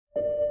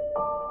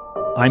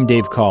I'm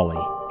Dave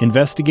Cawley,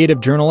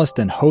 investigative journalist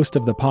and host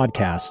of the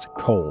podcast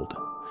Cold.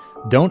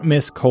 Don't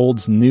miss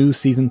Cold's new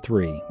Season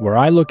 3, where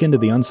I look into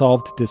the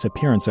unsolved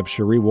disappearance of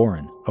Sheree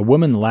Warren, a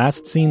woman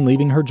last seen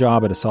leaving her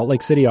job at a Salt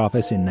Lake City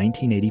office in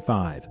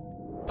 1985.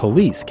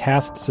 Police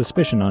cast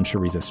suspicion on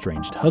Sheree's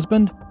estranged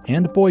husband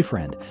and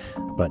boyfriend,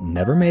 but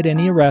never made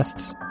any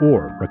arrests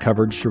or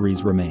recovered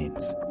Sheree's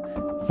remains.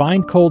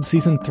 Find Cold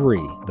Season 3,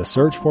 The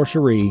Search for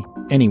Sheree,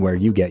 anywhere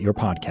you get your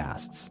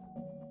podcasts.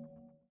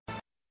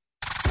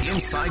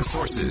 Inside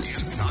Sources.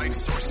 Inside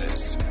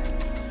Sources.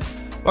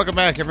 Welcome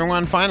back,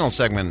 everyone. Final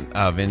segment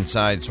of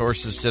Inside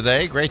Sources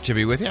today. Great to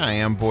be with you. I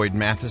am Boyd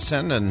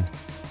Matheson, and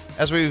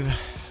as we've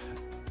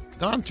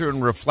gone through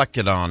and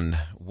reflected on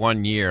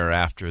 1 year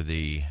after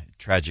the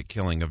tragic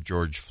killing of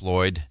George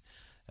Floyd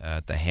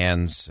at the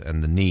hands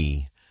and the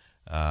knee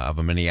of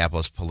a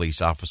Minneapolis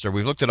police officer,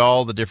 we've looked at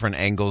all the different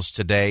angles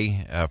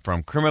today,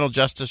 from criminal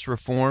justice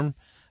reform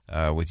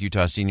with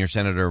Utah Senior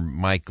Senator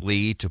Mike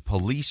Lee to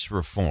police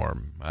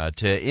reform,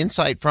 to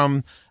insight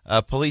from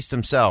police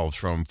themselves,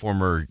 from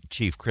former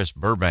Chief Chris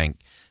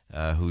Burbank,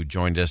 who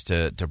joined us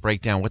to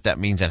break down what that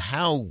means and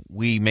how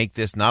we make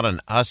this not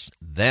an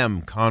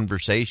us-them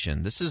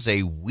conversation. This is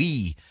a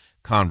we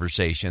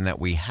conversation that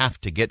we have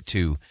to get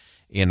to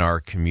in our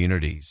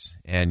communities.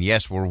 And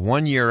yes, we're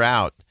 1 year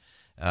out,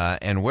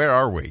 and where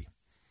are we?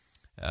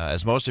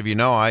 As most of you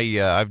know,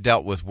 I've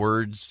dealt with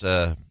words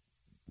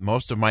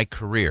most of my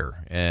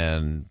career,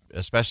 and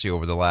especially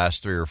over the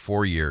last 3 or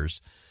 4 years,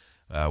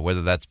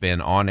 whether that's been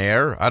on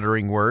air,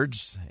 uttering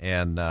words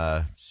and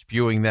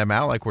spewing them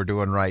out like we're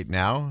doing right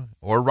now,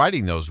 or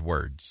writing those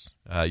words,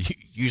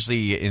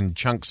 usually in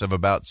chunks of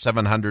about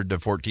 700 to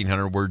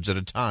 1,400 words at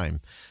a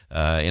time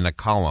in a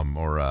column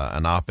or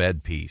an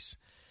op-ed piece.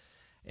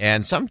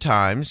 And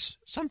sometimes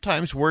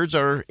words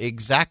are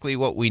exactly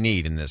what we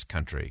need in this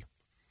country.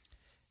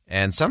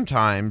 And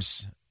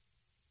sometimes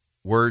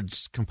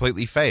words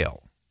completely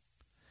fail.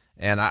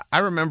 And I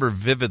remember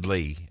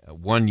vividly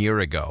 1 year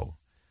ago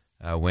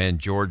when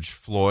George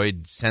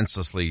Floyd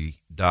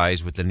senselessly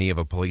dies with the knee of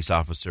a police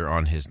officer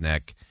on his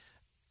neck.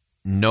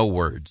 No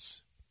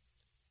words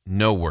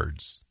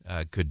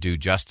could do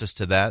justice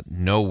to that.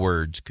 No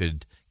words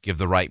could give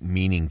the right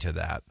meaning to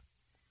that.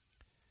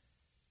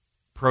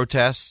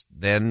 Protests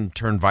then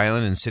turned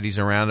violent in cities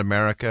around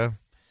America,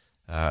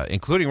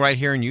 including right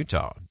here in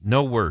Utah.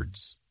 No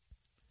words.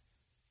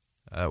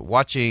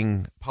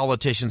 Watching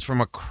politicians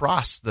from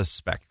across the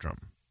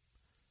spectrum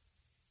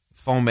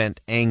foment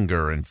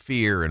anger and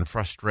fear and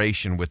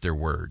frustration with their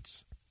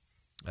words.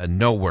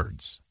 No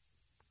words.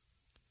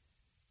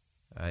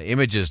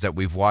 Images that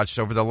we've watched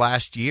over the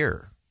last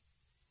year.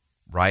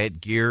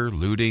 Riot gear,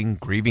 looting,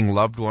 grieving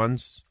loved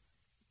ones.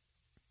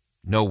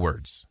 No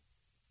words.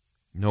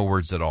 No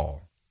words at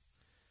all.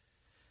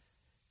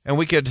 And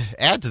we could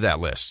add to that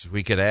list.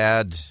 We could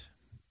add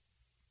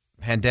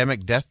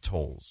pandemic death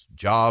tolls,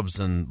 jobs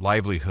and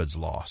livelihoods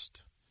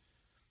lost.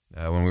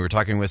 When we were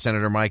talking with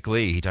Senator Mike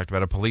Lee, he talked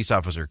about a police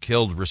officer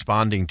killed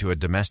responding to a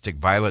domestic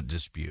violence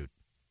dispute.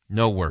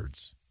 No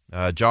words.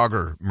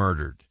 Jogger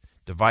murdered.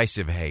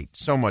 Divisive hate.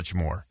 So much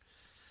more.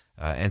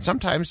 And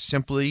sometimes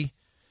simply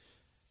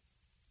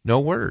no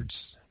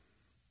words.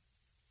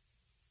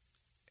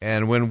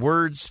 And when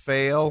words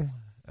fail,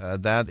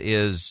 that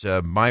is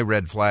my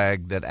red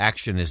flag that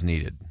action is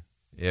needed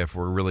if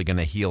we're really going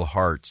to heal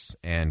hearts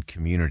and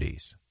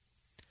communities.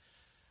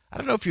 I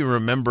don't know if you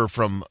remember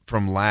from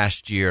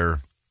last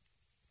year,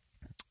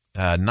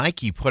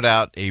 Nike put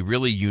out a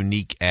really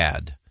unique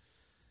ad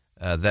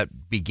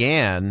that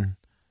began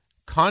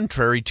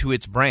contrary to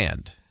its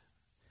brand.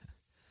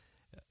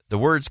 The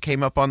words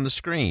came up on the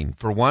screen.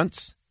 For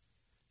once,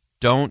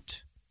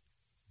 don't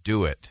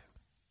do it.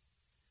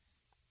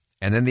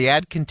 And then the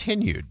ad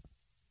continued,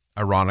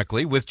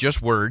 ironically, with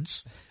just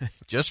words,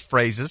 just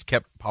phrases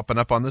kept popping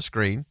up on the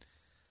screen.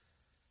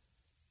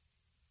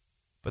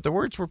 But the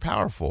words were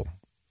powerful.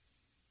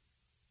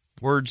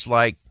 Words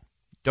like,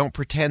 don't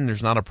pretend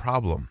there's not a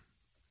problem.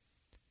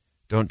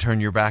 Don't turn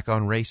your back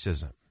on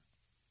racism.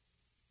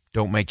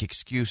 Don't make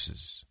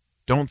excuses.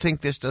 Don't think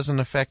this doesn't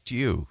affect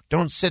you.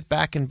 Don't sit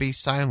back and be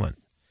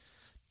silent.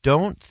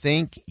 Don't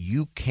think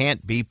you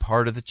can't be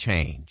part of the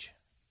change.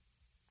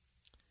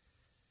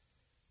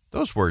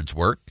 Those words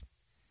work.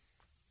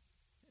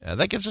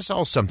 That gives us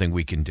all something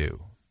we can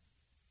do.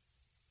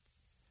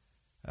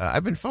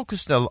 I've been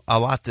focused a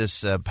lot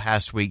this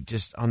past week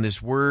just on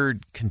this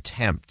word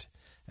contempt,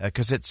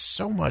 because it's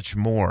so much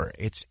more.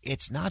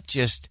 It's not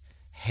just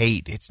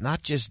hate. It's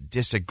not just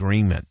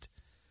disagreement.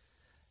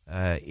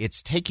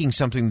 It's taking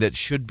something that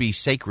should be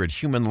sacred,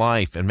 human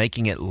life, and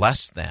making it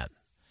less than.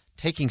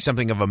 Taking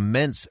something of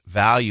immense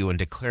value and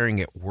declaring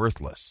it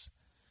worthless.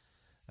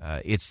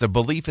 It's the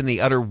belief in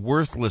the utter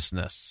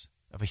worthlessness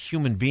of a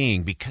human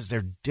being because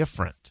they're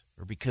different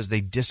or because they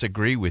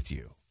disagree with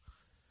you.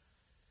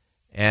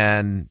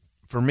 And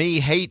for me,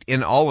 hate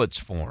in all its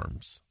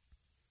forms,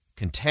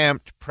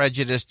 contempt,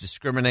 prejudice,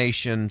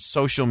 discrimination,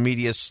 social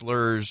media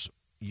slurs,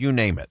 you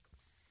name it,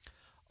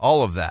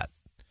 all of that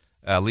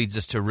leads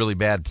us to really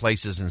bad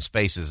places and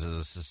spaces as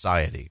a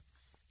society.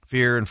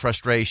 fear and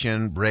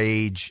frustration,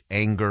 rage,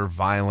 anger,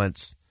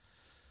 violence.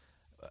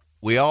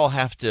 We all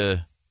have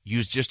to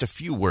use just a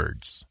few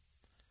words.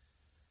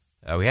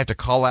 We have to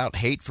call out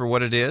hate for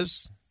what it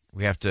is.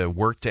 We have to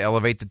work to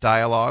elevate the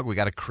dialogue. We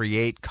got to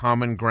create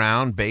common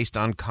ground based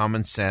on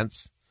common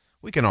sense.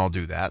 We can all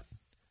do that.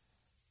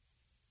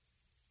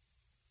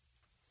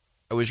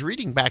 I was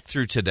reading back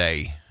through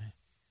today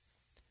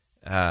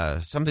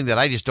something that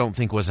I just don't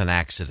think was an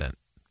accident.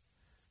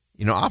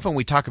 You know, often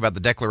we talk about the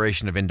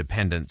Declaration of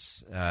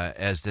Independence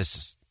as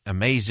this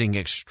amazing,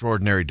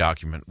 extraordinary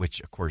document,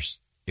 which, of course,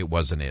 it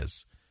was and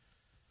is.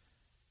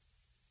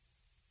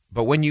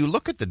 But when you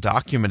look at the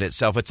document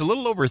itself, it's a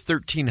little over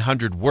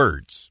 1,300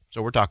 words.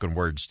 So we're talking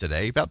words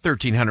today, about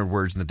 1,300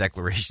 words in the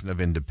Declaration of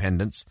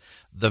Independence.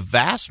 The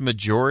vast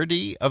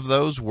majority of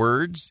those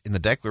words in the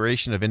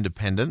Declaration of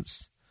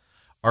Independence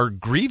are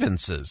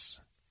grievances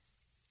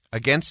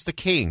against the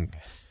king,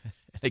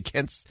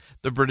 against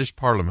the British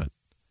Parliament.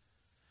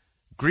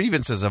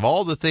 Grievances of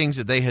all the things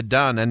that they had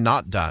done and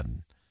not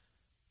done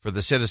for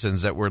the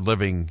citizens that were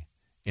living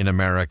in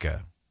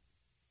America.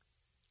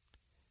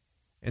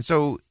 And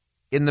so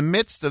in the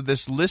midst of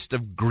this list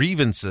of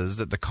grievances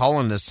that the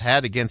colonists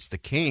had against the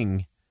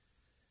king,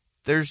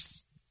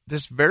 there's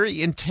this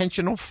very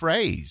intentional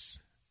phrase,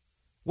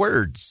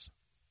 words.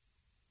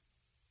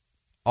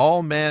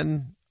 All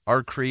men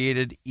are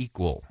created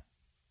equal.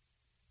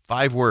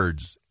 5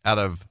 words out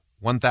of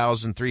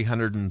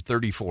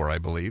 1,334, I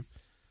believe,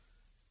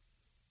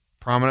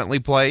 prominently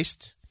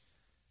placed.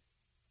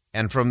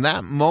 And from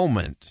that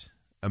moment,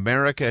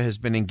 America has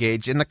been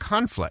engaged in the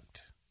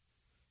conflict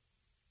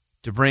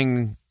to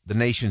bring the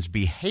nation's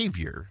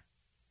behavior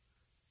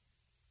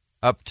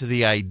up to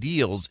the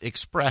ideals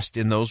expressed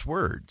in those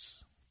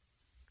words.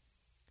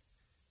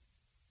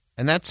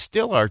 And that's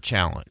still our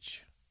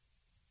challenge.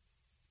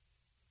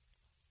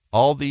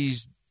 All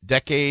these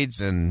decades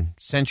and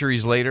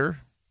centuries later,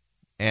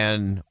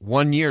 and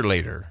 1 year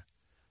later,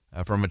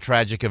 from a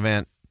tragic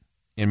event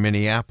in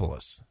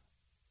Minneapolis.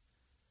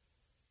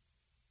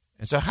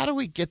 And so how do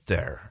we get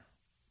there?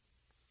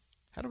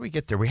 How do we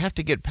get there? We have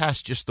to get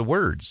past just the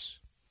words.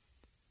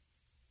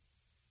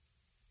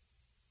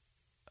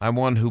 I'm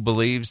one who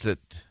believes that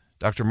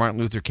Dr. Martin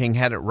Luther King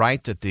had it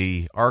right, that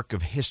the arc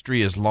of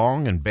history is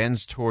long and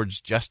bends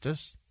towards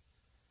justice.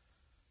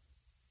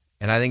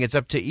 And I think it's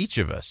up to each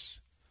of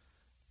us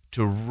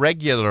to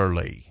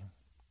regularly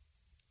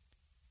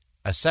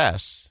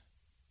assess,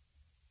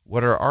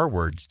 what are our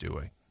words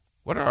doing?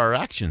 What are our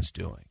actions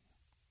doing?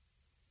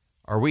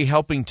 Are we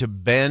helping to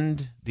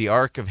bend the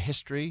arc of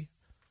history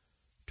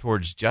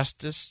towards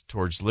justice,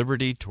 towards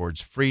liberty,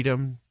 towards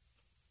freedom,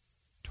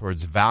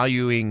 towards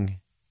valuing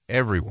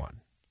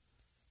everyone?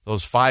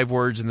 Those 5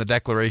 words in the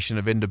Declaration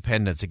of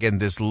Independence. Again,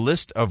 this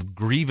list of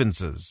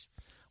grievances,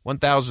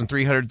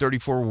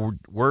 1,334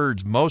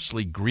 words,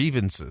 mostly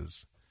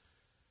grievances,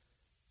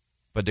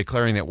 but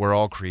declaring that we're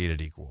all created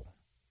equal.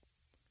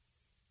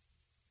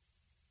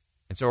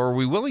 And so are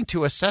we willing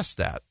to assess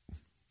that?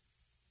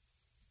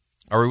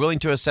 Are we willing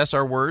to assess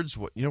our words?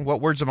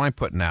 What words am I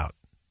putting out?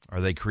 Are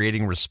they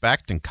creating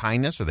respect and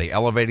kindness? Are they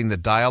elevating the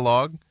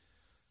dialogue?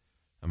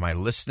 Am I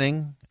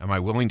listening? Am I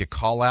willing to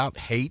call out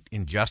hate,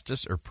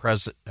 injustice,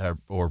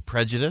 or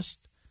prejudice?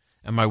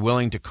 Am I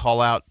willing to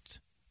call out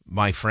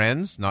my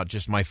friends, not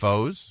just my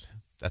foes?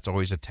 That's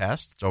always a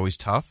test. It's always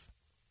tough.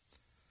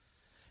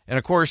 And,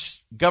 of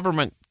course,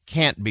 government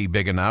can't be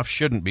big enough,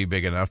 shouldn't be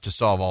big enough to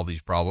solve all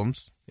these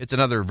problems. It's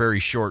another very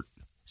short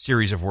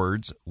series of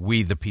words,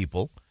 we the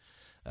people.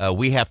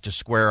 We have to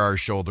square our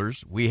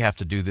shoulders. We have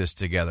to do this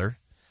together.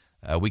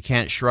 We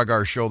can't shrug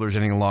our shoulders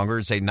any longer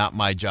and say, not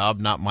my job,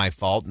 not my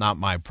fault, not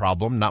my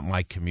problem, not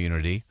my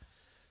community.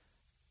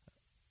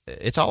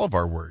 It's all of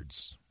our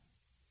words.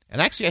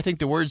 And actually, I think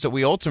the words that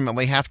we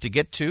ultimately have to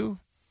get to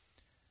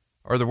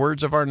are the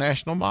words of our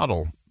national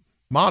motto,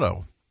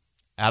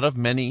 out of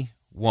many,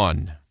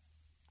 one.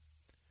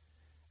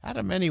 Out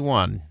of many,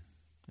 one.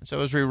 And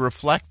so as we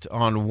reflect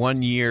on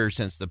 1 year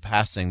since the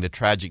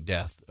tragic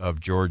death of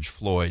George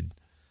Floyd,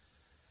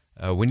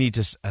 we need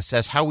to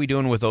assess how we're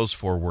doing with those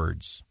 4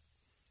 words.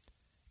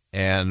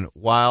 And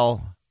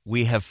while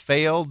we have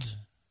failed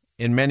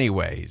in many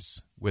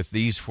ways with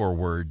these 4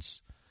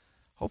 words,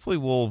 hopefully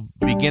we'll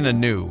begin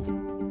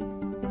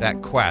anew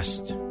that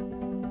quest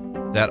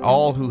that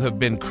all who have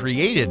been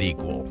created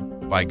equal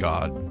by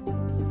God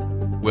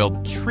will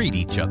treat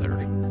each other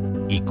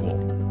equal.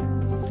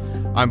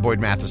 I'm Boyd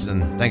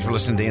Matheson. Thanks for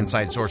listening to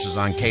Inside Sources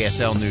on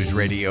KSL News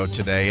Radio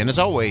today. And as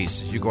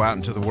always, as you go out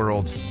into the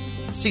world,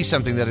 see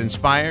something that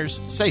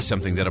inspires, say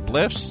something that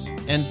uplifts,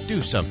 and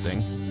do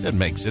something that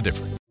makes a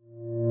difference.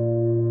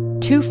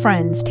 2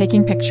 friends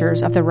taking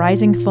pictures of the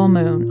rising full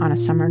moon on a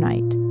summer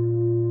night.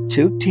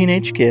 2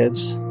 teenage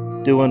kids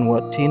doing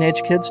what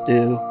teenage kids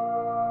do.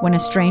 When a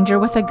stranger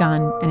with a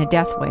gun and a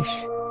death wish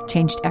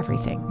changed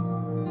everything.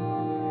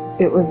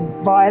 It was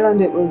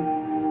violent, it was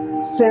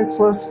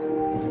senseless,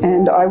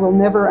 and I will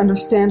never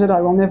understand it,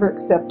 I will never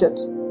accept it.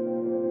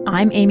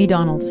 I'm Amy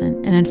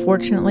Donaldson, and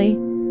unfortunately,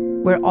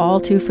 we're all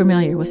too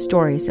familiar with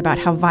stories about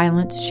how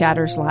violence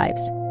shatters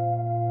lives.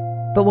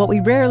 But what we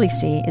rarely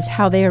see is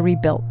how they are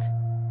rebuilt.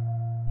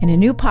 In a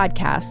new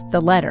podcast,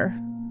 The Letter,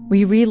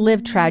 we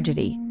relive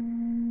tragedy,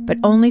 but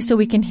only so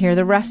we can hear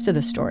the rest of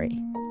the story.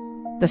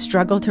 The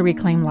struggle to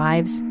reclaim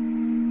lives,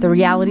 the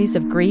realities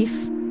of grief,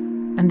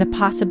 and the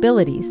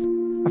possibilities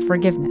of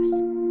forgiveness.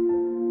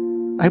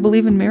 I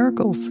believe in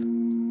miracles.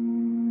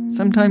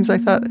 Sometimes I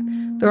thought,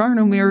 there are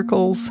no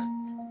miracles.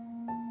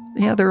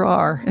 Yeah, there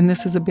are, and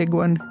this is a big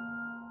one.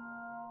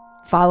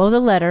 Follow The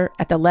Letter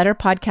at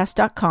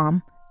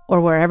theletterpodcast.com or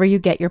wherever you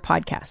get your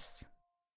podcasts.